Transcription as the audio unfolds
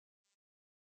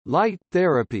Light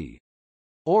therapy,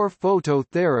 or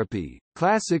phototherapy,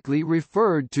 classically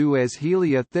referred to as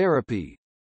heliotherapy,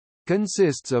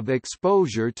 consists of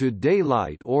exposure to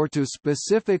daylight or to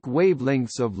specific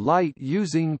wavelengths of light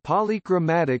using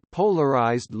polychromatic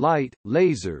polarized light,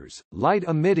 lasers,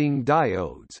 light-emitting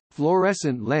diodes,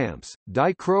 fluorescent lamps,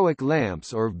 dichroic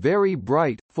lamps or very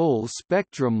bright,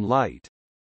 full-spectrum light.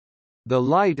 The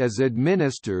light is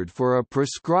administered for a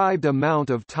prescribed amount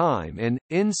of time and,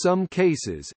 in some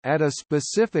cases, at a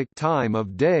specific time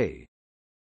of day.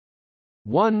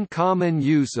 One common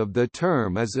use of the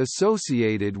term is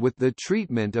associated with the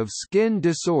treatment of skin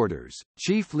disorders,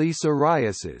 chiefly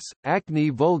psoriasis, acne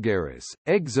vulgaris,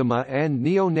 eczema and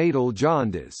neonatal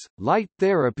jaundice. Light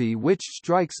therapy which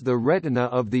strikes the retina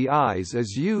of the eyes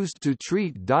is used to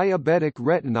treat diabetic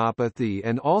retinopathy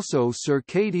and also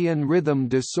circadian rhythm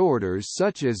disorders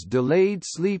such as delayed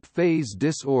sleep phase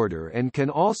disorder, and can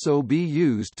also be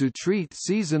used to treat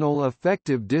seasonal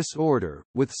affective disorder,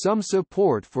 with some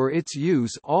support for its use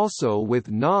also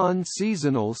with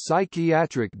non-seasonal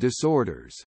psychiatric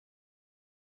disorders.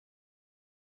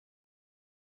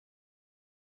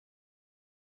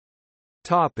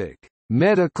 Topic: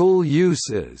 Medical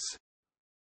uses.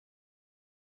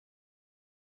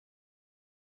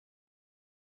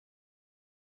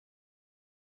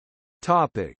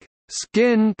 Topic: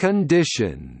 Skin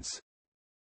conditions.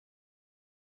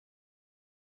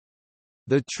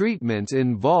 The treatments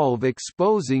involve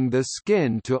exposing the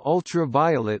skin to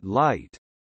ultraviolet light.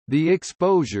 The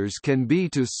exposures can be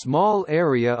to small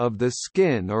area of the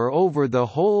skin or over the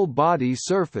whole body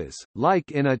surface,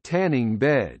 like in a tanning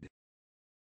bed.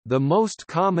 The most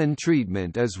common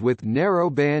treatment is with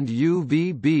narrowband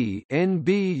UVB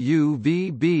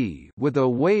 (NB-UVB) with a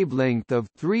wavelength of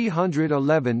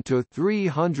 311 to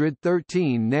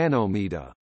 313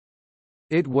 nanometer.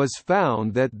 It was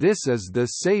found that this is the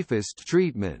safest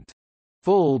treatment.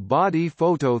 Full-body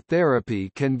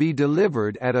phototherapy can be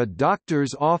delivered at a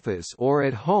doctor's office or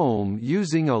at home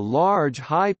using a large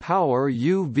high-power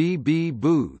UVB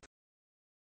booth.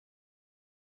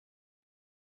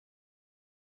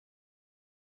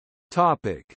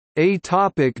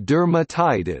 Atopic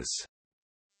dermatitis.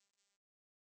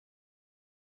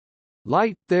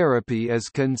 Light therapy is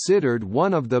considered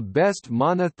one of the best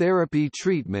monotherapy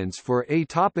treatments for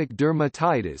atopic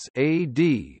dermatitis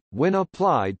 (AD), when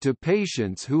applied to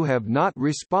patients who have not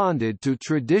responded to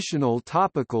traditional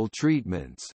topical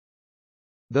treatments.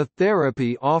 The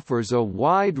therapy offers a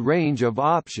wide range of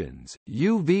options: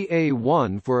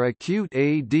 UVA1 for acute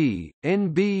AD,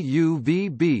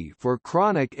 NB-UVB for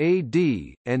chronic AD,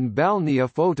 and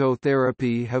balnea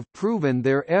phototherapy have proven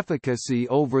their efficacy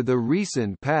over the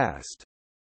recent past.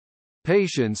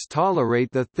 Patients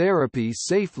tolerate the therapy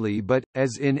safely, but,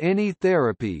 as in any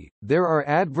therapy, there are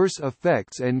adverse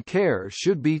effects and care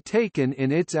should be taken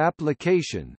in its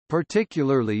application,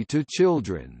 particularly to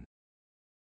children.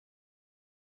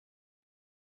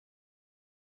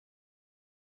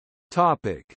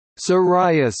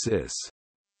 Psoriasis.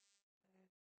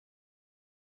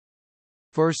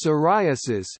 For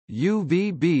psoriasis,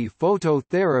 UVB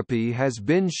phototherapy has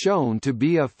been shown to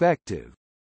be effective.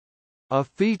 A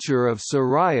feature of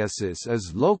psoriasis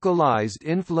is localized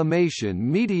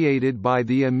inflammation mediated by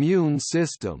the immune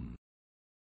system.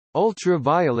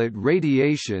 Ultraviolet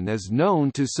radiation is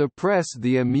known to suppress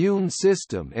the immune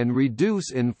system and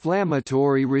reduce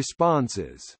inflammatory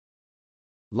responses.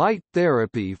 Light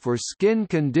therapy for skin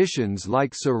conditions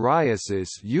like psoriasis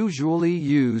usually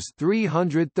use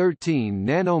 313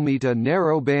 nanometer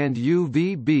narrowband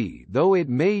UVB, though it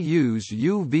may use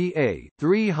UVA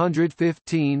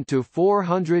 315 to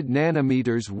 400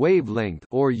 nanometers wavelength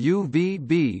or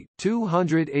UVB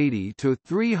 280 to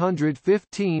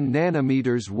 315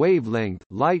 nanometers wavelength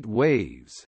light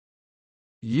waves.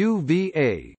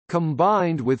 UVA,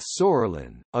 combined with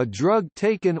psoralen, a drug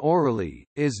taken orally,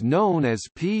 is known as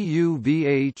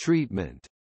PUVA treatment.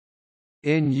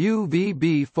 In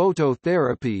UVB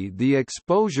phototherapy, the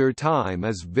exposure time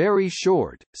is very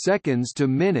short, seconds to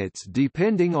minutes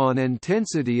depending on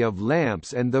intensity of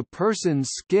lamps and the person's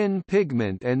skin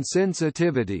pigment and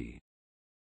sensitivity.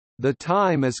 The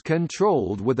time is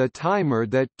controlled with a timer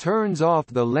that turns off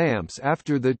the lamps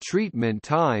after the treatment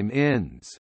time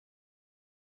ends.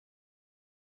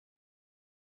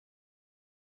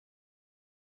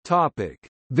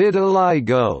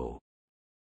 Vitiligo.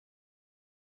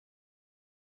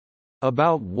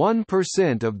 About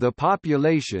 1% of the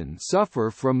population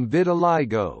suffer from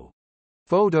vitiligo.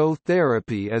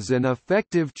 Phototherapy is an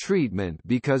effective treatment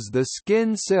because the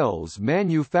skin cells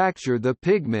manufacture the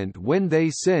pigment when they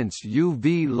sense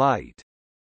UV light.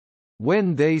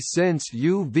 When they sense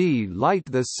UV light,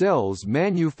 the cells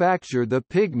manufacture the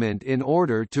pigment in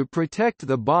order to protect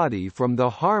the body from the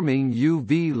harming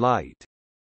UV light.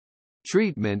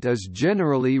 Treatment is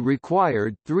generally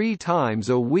required 3 times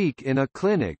a week in a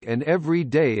clinic and every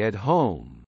day at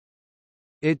home.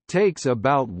 It takes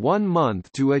about 1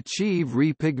 month to achieve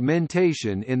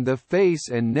repigmentation in the face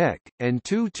and neck, and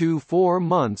 2 to 4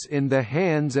 months in the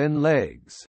hands and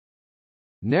legs.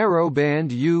 Narrowband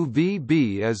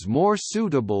UVB is more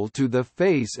suitable to the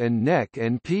face and neck,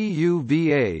 and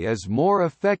PUVA is more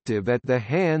effective at the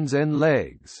hands and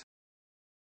legs.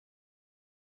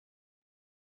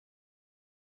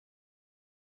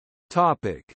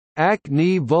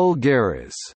 Acne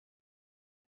vulgaris.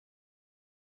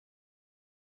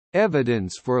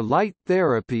 Evidence for light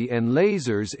therapy and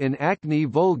lasers in acne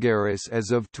vulgaris as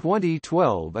of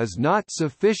 2012 is not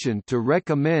sufficient to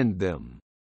recommend them.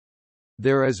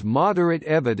 There is moderate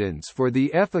evidence for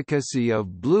the efficacy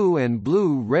of blue and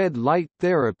blue-red light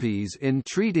therapies in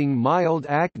treating mild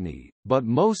acne, but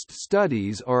most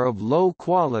studies are of low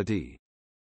quality.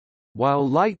 While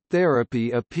light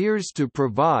therapy appears to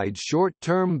provide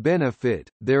short-term benefit,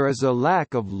 there is a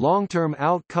lack of long-term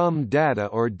outcome data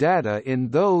or data in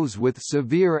those with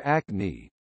severe acne.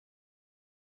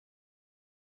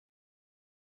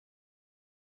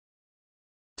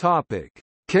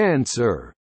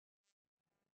 Cancer.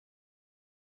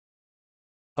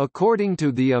 According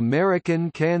to the American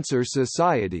Cancer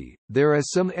Society, there is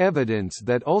some evidence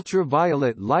that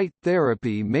ultraviolet light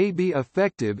therapy may be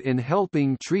effective in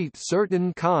helping treat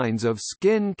certain kinds of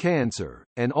skin cancer,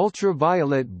 and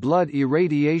ultraviolet blood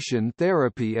irradiation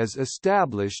therapy is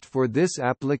established for this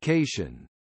application.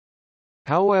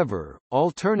 However,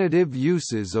 alternative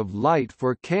uses of light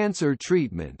for cancer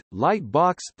treatment, light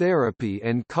box therapy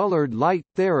and colored light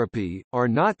therapy, are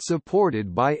not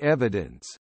supported by evidence.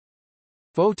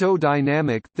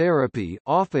 Photodynamic therapy,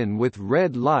 often with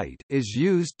red light, is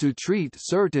used to treat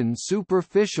certain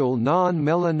superficial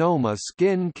non-melanoma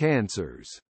skin cancers.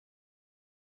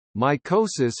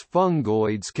 Mycosis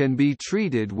fungoides can be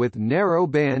treated with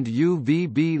narrowband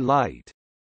UVB light.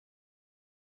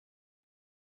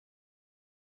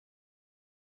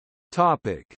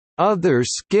 Other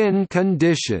skin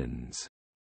conditions.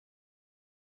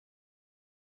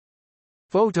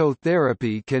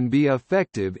 Phototherapy can be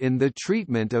effective in the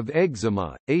treatment of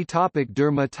eczema, atopic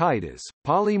dermatitis,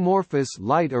 polymorphous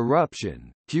light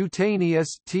eruption, cutaneous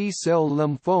T-cell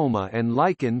lymphoma and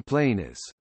lichen planus.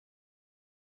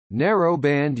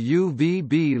 Narrowband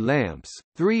UVB lamps,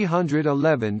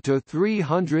 311 to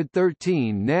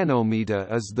 313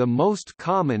 nanometer, is the most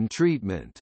common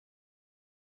treatment.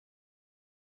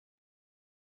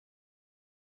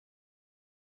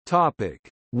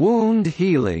 Wound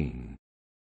healing.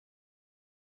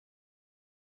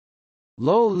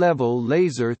 Low-level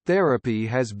laser therapy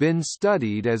has been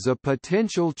studied as a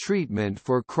potential treatment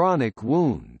for chronic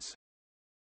wounds.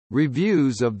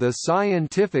 Reviews of the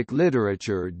scientific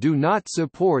literature do not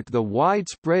support the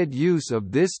widespread use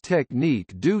of this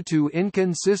technique due to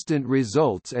inconsistent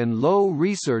results and low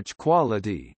research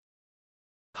quality.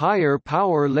 Higher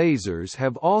power lasers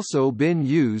have also been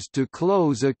used to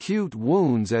close acute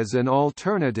wounds as an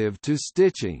alternative to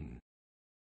stitching.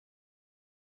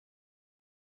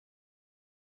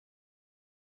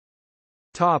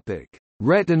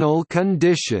 Retinal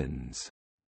conditions.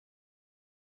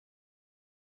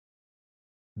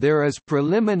 There is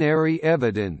preliminary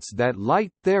evidence that light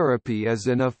therapy is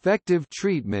an effective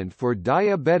treatment for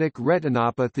diabetic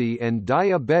retinopathy and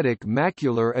diabetic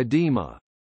macular edema.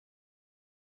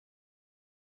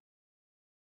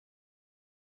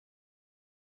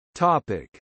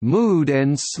 Mood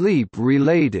and sleep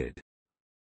related.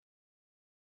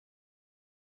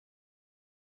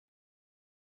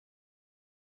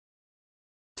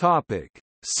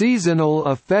 Seasonal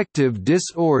affective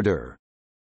disorder.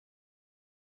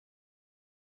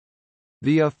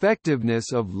 The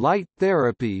effectiveness of light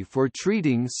therapy for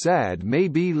treating SAD may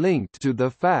be linked to the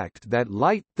fact that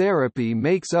light therapy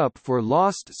makes up for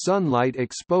lost sunlight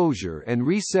exposure and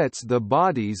resets the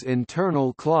body's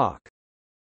internal clock.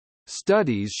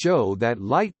 Studies show that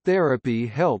light therapy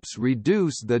helps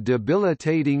reduce the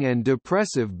debilitating and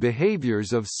depressive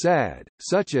behaviors of SAD,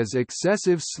 such as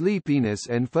excessive sleepiness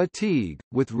and fatigue,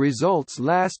 with results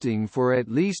lasting for at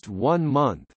least 1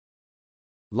 month.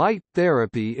 Light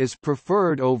therapy is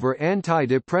preferred over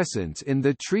antidepressants in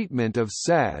the treatment of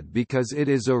SAD because it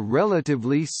is a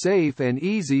relatively safe and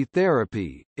easy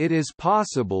therapy. It is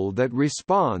possible that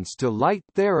response to light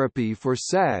therapy for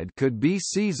SAD could be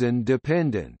season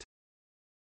dependent.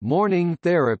 Morning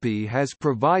therapy has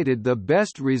provided the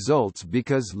best results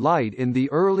because light in the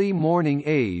early morning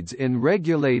aids in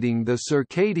regulating the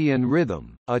circadian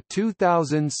rhythm. A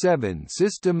 2007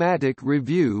 systematic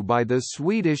review by the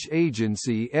Swedish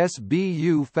agency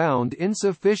SBU found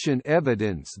insufficient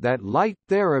evidence that light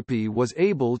therapy was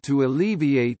able to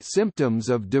alleviate symptoms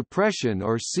of depression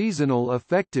or seasonal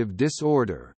affective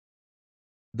disorder.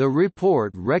 The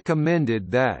report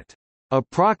recommended that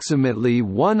approximately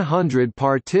 100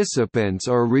 participants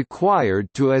are required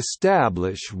to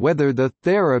establish whether the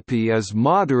therapy is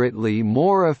moderately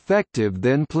more effective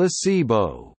than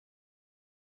placebo.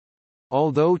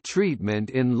 Although treatment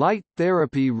in light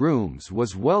therapy rooms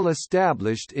was well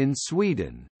established in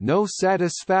Sweden, no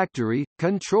satisfactory,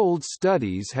 controlled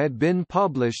studies had been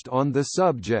published on the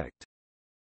subject.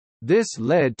 This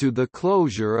led to the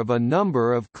closure of a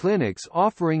number of clinics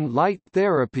offering light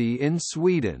therapy in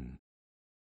Sweden.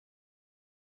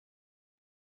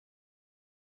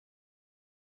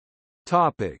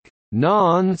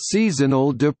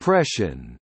 Non-seasonal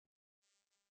depression.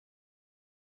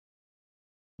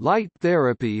 Light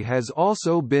therapy has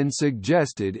also been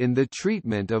suggested in the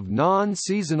treatment of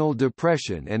non-seasonal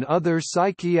depression and other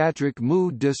psychiatric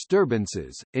mood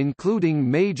disturbances, including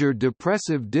major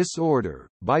depressive disorder,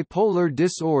 bipolar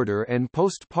disorder and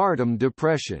postpartum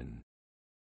depression.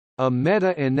 A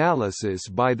meta-analysis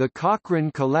by the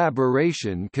Cochrane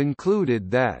collaboration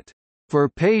concluded that for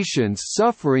patients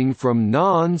suffering from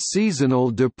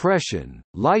non-seasonal depression,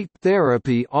 light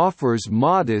therapy offers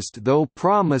modest though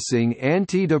promising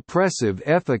antidepressive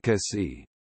efficacy.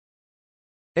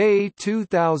 A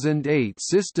 2008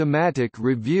 systematic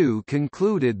review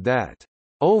concluded that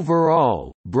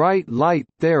overall, bright light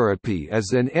therapy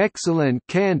is an excellent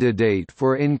candidate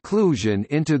for inclusion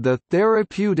into the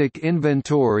therapeutic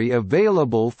inventory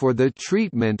available for the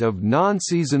treatment of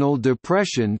non-seasonal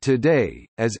depression today,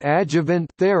 as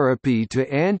adjuvant therapy to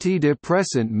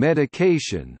antidepressant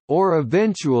medication, or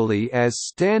eventually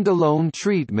as standalone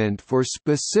treatment for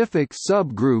specific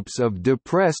subgroups of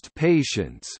depressed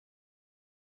patients.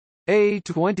 A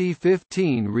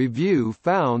 2015 review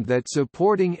found that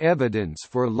supporting evidence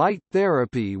for light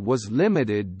therapy was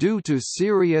limited due to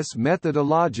serious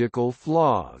methodological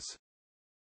flaws.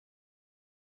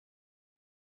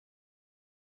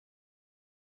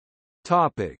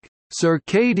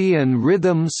 Circadian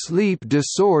rhythm sleep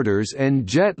disorders and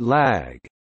jet lag.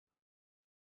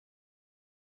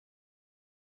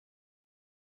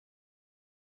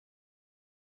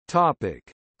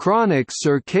 Chronic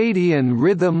circadian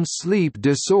rhythm sleep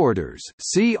disorders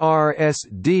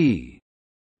 (CRSD).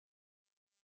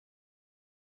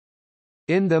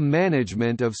 In the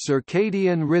management of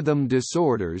circadian rhythm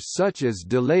disorders such as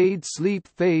delayed sleep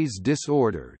phase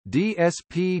disorder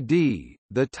 (DSPD),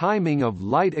 the timing of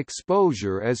light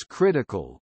exposure is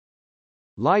critical.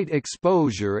 Light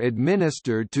exposure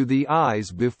administered to the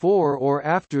eyes before or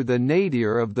after the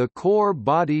nadir of the core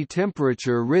body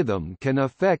temperature rhythm can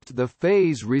affect the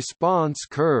phase response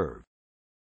curve.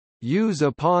 Use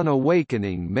upon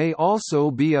awakening may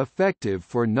also be effective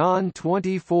for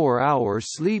non-24-hour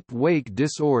sleep-wake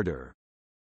disorder.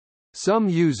 Some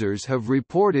users have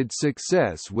reported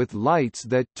success with lights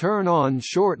that turn on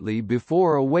shortly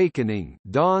before awakening,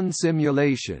 dawn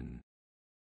simulation.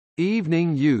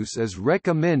 Evening use is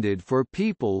recommended for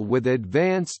people with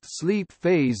advanced sleep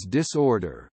phase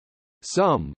disorder.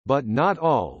 Some, but not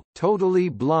all, totally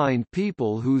blind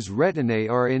people whose retinae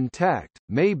are intact,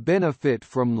 may benefit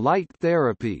from light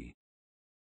therapy.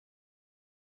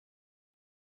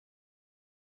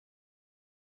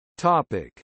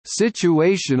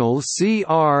 Situational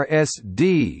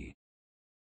CRSD.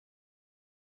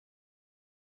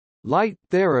 Light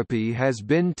therapy has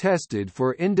been tested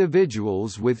for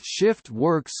individuals with shift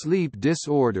work sleep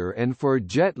disorder and for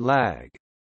jet lag.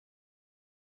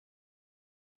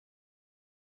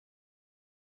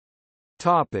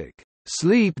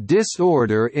 Sleep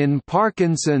disorder in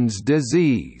Parkinson's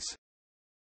disease.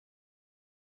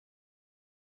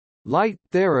 Light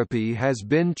therapy has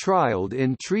been trialed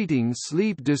in treating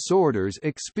sleep disorders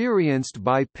experienced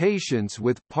by patients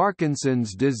with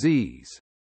Parkinson's disease.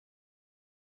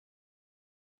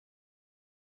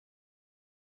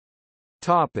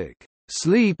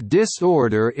 Sleep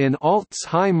disorder in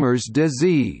Alzheimer's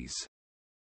disease.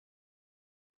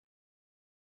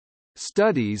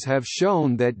 Studies have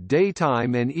shown that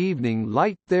daytime and evening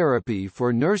light therapy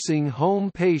for nursing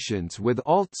home patients with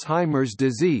Alzheimer's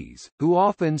disease, who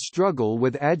often struggle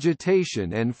with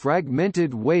agitation and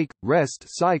fragmented wake-rest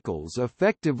cycles,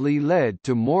 effectively led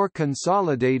to more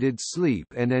consolidated sleep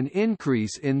and an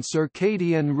increase in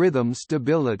circadian rhythm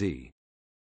stability.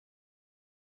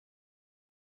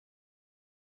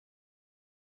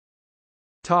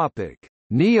 Topic: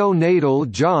 Neonatal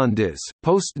jaundice,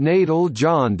 postnatal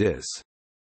jaundice.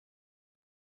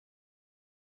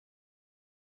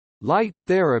 Light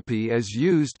therapy is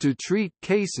used to treat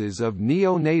cases of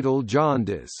neonatal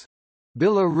jaundice.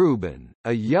 Bilirubin,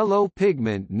 a yellow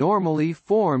pigment normally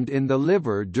formed in the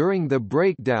liver during the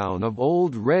breakdown of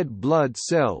old red blood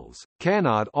cells,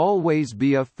 cannot always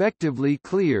be effectively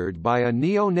cleared by a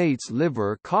neonate's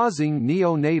liver, causing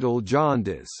neonatal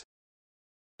jaundice.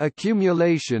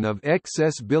 Accumulation of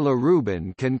excess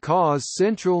bilirubin can cause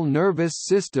central nervous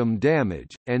system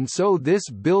damage, and so this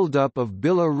buildup of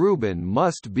bilirubin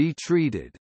must be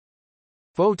treated.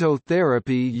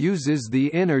 Phototherapy uses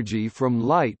the energy from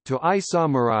light to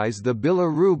isomerize the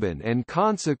bilirubin and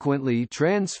consequently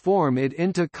transform it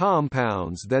into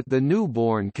compounds that the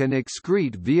newborn can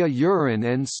excrete via urine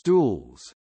and stools.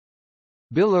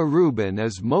 Bilirubin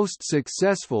is most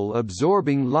successful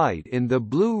absorbing light in the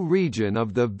blue region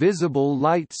of the visible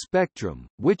light spectrum,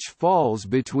 which falls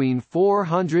between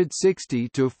 460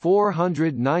 to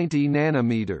 490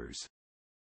 nanometers.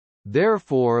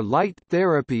 Therefore, light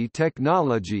therapy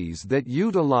technologies that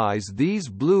utilize these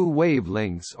blue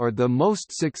wavelengths are the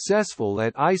most successful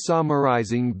at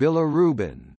isomerizing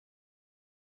bilirubin.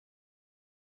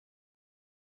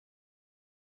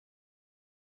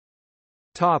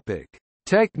 Topic: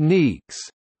 Techniques.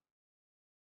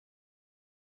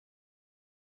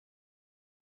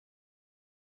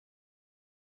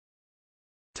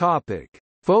 Topic: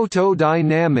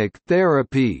 Photodynamic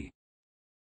therapy.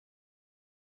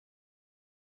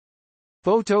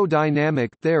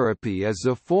 Photodynamic therapy is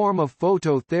a form of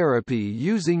phototherapy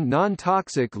using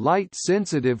non-toxic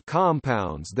light-sensitive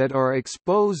compounds that are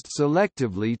exposed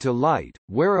selectively to light,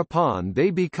 whereupon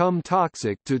they become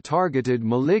toxic to targeted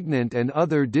malignant and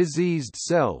other diseased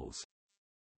cells.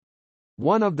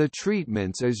 One of the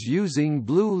treatments is using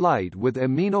blue light with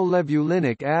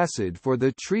aminolevulinic acid for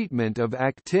the treatment of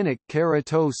actinic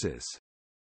keratosis.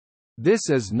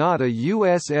 This is not a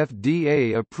US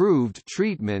FDA-approved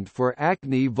treatment for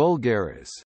acne vulgaris.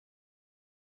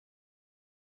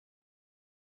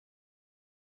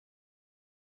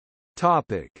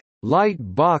 Topic: Light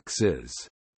boxes.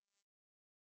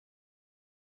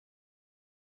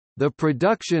 The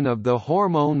production of the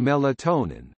hormone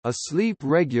melatonin, a sleep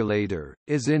regulator,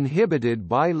 is inhibited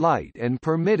by light and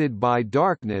permitted by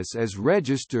darkness as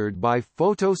registered by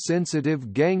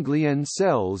photosensitive ganglion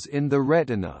cells in the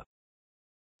retina.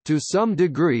 To some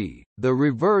degree, the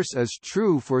reverse is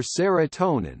true for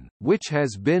serotonin, which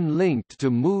has been linked to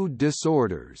mood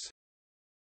disorders.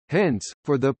 Hence,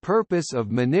 for the purpose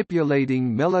of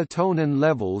manipulating melatonin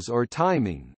levels or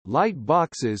timing, light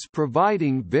boxes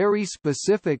providing very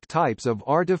specific types of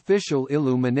artificial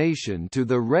illumination to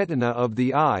the retina of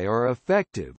the eye are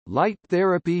effective. Light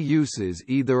therapy uses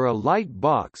either a light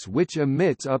box which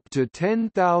emits up to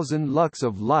 10,000 lux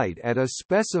of light at a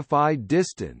specified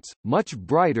distance, much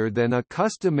brighter than a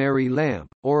customary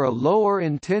lamp, or a lower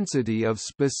intensity of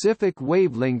specific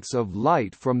wavelengths of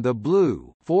light from the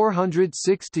blue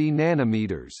 460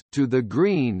 nanometers to the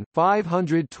green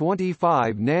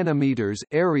 525 nanometers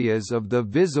areas of the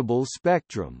visible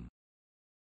spectrum.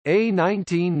 A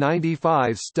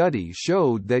 1995 study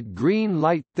showed that green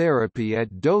light therapy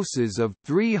at doses of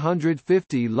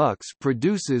 350 lux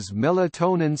produces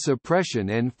melatonin suppression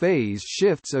and phase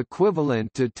shifts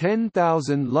equivalent to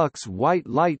 10,000 lux white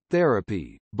light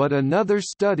therapy, but another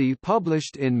study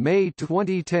published in May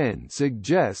 2010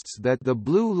 suggests that the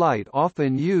blue light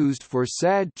often used for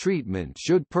SAD treatment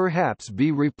should perhaps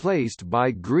be replaced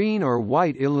by green or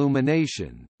white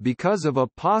illumination, because of a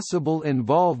possible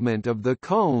involvement of the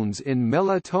cones in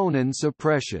melatonin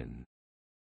suppression.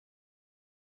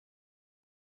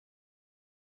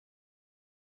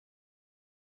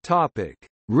 Topic: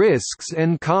 Risks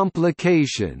and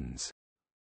complications.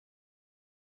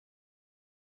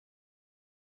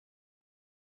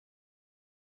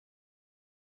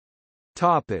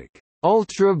 Topic: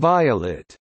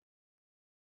 Ultraviolet.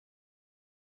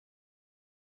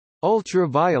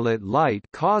 Ultraviolet light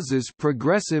causes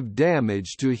progressive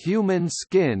damage to human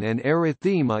skin and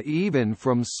erythema even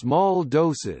from small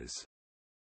doses.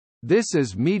 This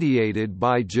is mediated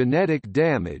by genetic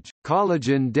damage,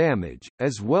 collagen damage,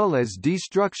 as well as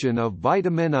destruction of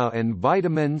vitamin A and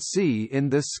vitamin C in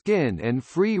the skin and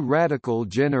free radical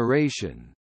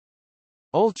generation.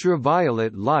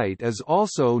 Ultraviolet light is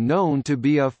also known to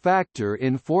be a factor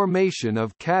in formation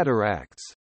of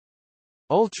cataracts.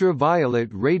 Ultraviolet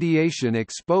radiation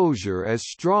exposure is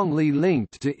strongly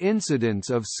linked to incidence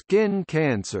of skin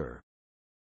cancer.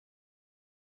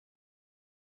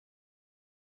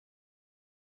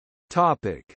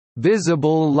 Topic: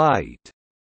 Visible light.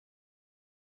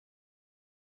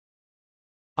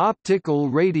 Optical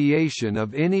radiation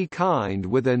of any kind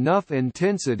with enough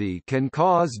intensity can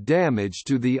cause damage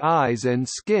to the eyes and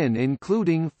skin,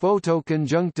 including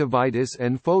photoconjunctivitis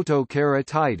and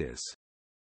photokeratitis.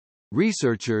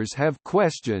 Researchers have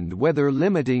questioned whether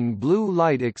limiting blue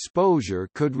light exposure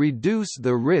could reduce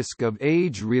the risk of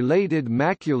age-related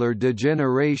macular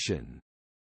degeneration.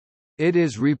 It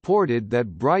is reported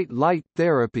that bright light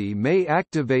therapy may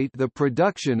activate the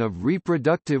production of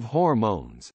reproductive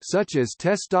hormones, such as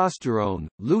testosterone,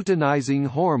 luteinizing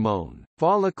hormone,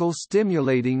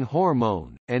 follicle-stimulating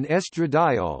hormone, and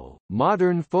estradiol.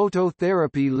 Modern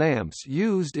phototherapy lamps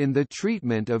used in the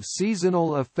treatment of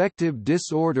seasonal affective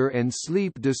disorder and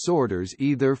sleep disorders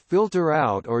either filter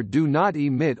out or do not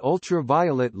emit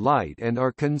ultraviolet light and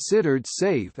are considered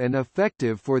safe and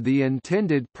effective for the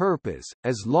intended purpose,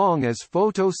 as long as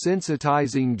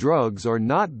photosensitizing drugs are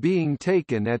not being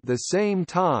taken at the same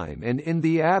time and in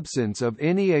the absence of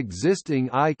any existing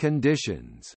eye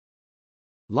conditions.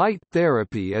 Light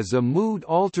therapy is a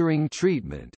mood-altering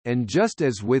treatment, and just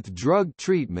as with drug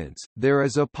treatments, there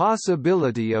is a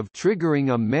possibility of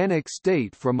triggering a manic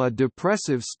state from a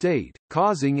depressive state,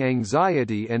 causing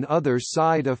anxiety and other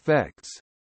side effects.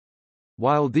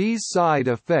 While these side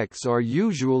effects are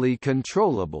usually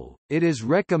controllable, it is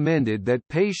recommended that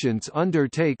patients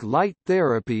undertake light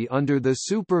therapy under the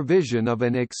supervision of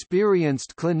an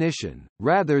experienced clinician,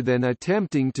 rather than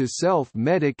attempting to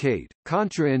self-medicate.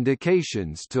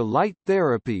 Contraindications to light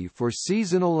therapy for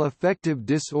seasonal affective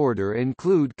disorder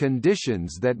include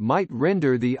conditions that might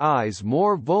render the eyes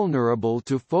more vulnerable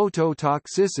to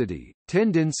phototoxicity,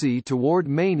 tendency toward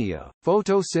mania,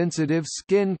 photosensitive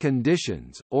skin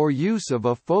conditions, or use of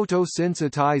a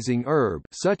photosensitizing herb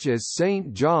such as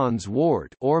St. John's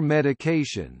wort or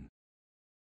medication.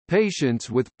 Patients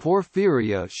with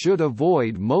porphyria should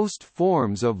avoid most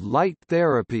forms of light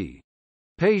therapy.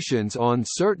 Patients on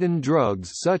certain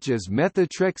drugs such as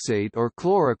methotrexate or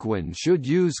chloroquine should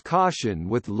use caution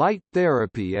with light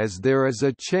therapy, as there is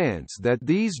a chance that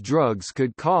these drugs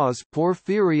could cause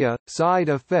porphyria. Side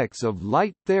effects of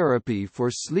light therapy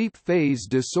for sleep phase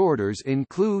disorders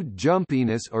include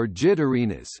jumpiness or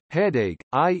jitteriness, headache,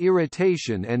 eye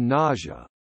irritation and nausea.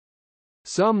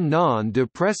 Some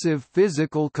non-depressive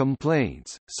physical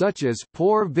complaints, such as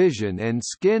poor vision and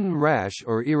skin rash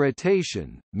or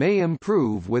irritation, may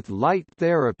improve with light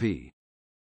therapy.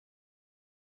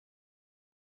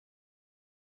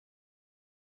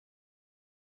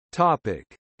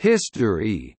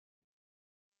 History.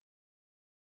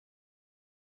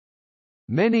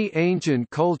 Many ancient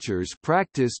cultures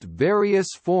practiced various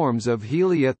forms of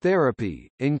heliotherapy,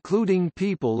 including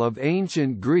people of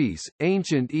ancient Greece,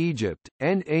 ancient Egypt,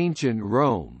 and ancient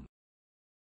Rome.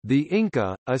 The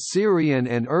Inca, Assyrian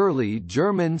and early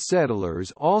German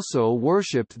settlers also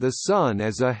worshipped the sun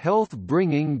as a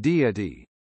health-bringing deity.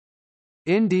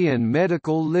 Indian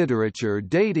medical literature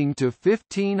dating to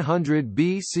 1500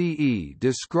 BCE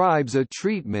describes a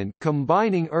treatment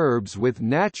combining herbs with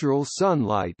natural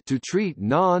sunlight to treat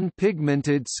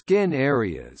non-pigmented skin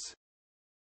areas.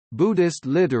 Buddhist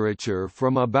literature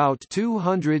from about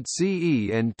 200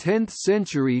 CE and 10th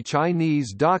century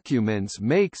Chinese documents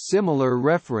make similar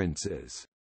references.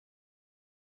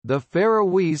 The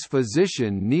Faroese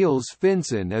physician Niels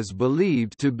Finsen is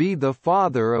believed to be the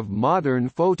father of modern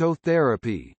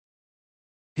phototherapy.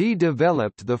 He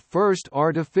developed the first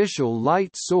artificial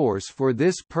light source for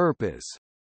this purpose.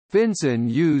 Finsen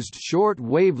used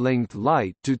short-wavelength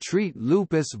light to treat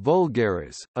lupus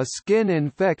vulgaris, a skin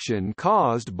infection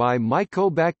caused by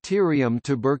Mycobacterium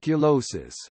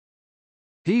tuberculosis.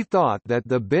 He thought that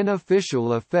the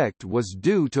beneficial effect was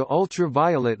due to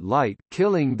ultraviolet light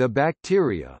killing the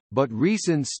bacteria, but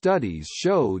recent studies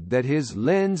showed that his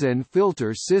lens and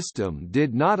filter system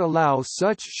did not allow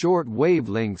such short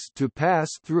wavelengths to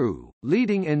pass through,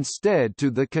 leading instead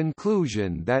to the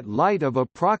conclusion that light of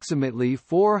approximately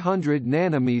 400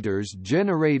 nanometers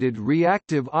generated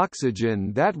reactive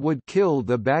oxygen that would kill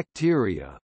the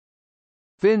bacteria.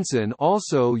 Finsen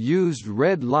also used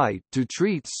red light to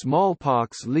treat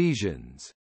smallpox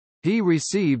lesions. He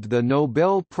received the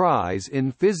Nobel Prize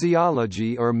in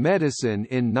Physiology or Medicine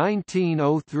in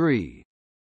 1903.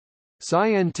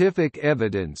 Scientific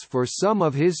evidence for some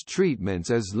of his treatments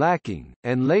is lacking,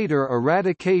 and later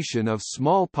eradication of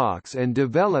smallpox and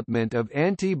development of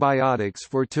antibiotics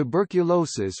for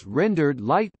tuberculosis rendered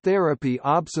light therapy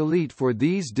obsolete for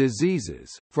these diseases.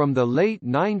 From the late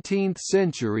 19th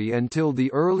century until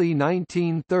the early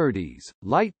 1930s,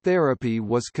 light therapy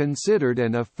was considered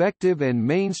an effective and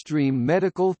mainstream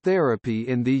medical therapy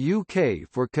in the UK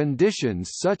for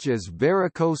conditions such as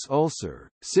varicose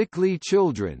ulcer, sickly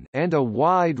children, and and a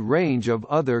wide range of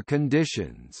other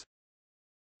conditions.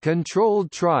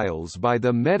 Controlled trials by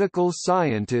the medical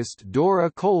scientist Dora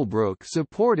Colebrook,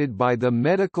 supported by the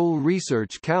Medical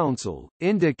Research Council,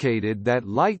 indicated that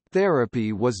light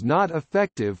therapy was not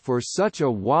effective for such a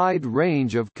wide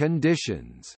range of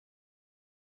conditions.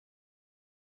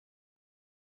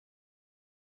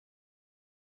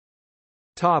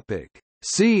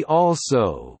 See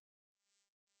also: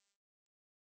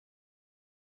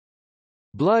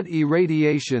 blood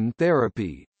irradiation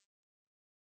therapy,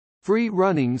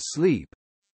 free-running sleep,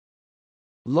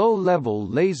 low-level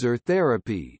laser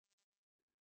therapy,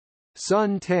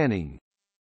 sun tanning,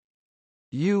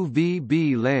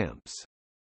 UVB lamps.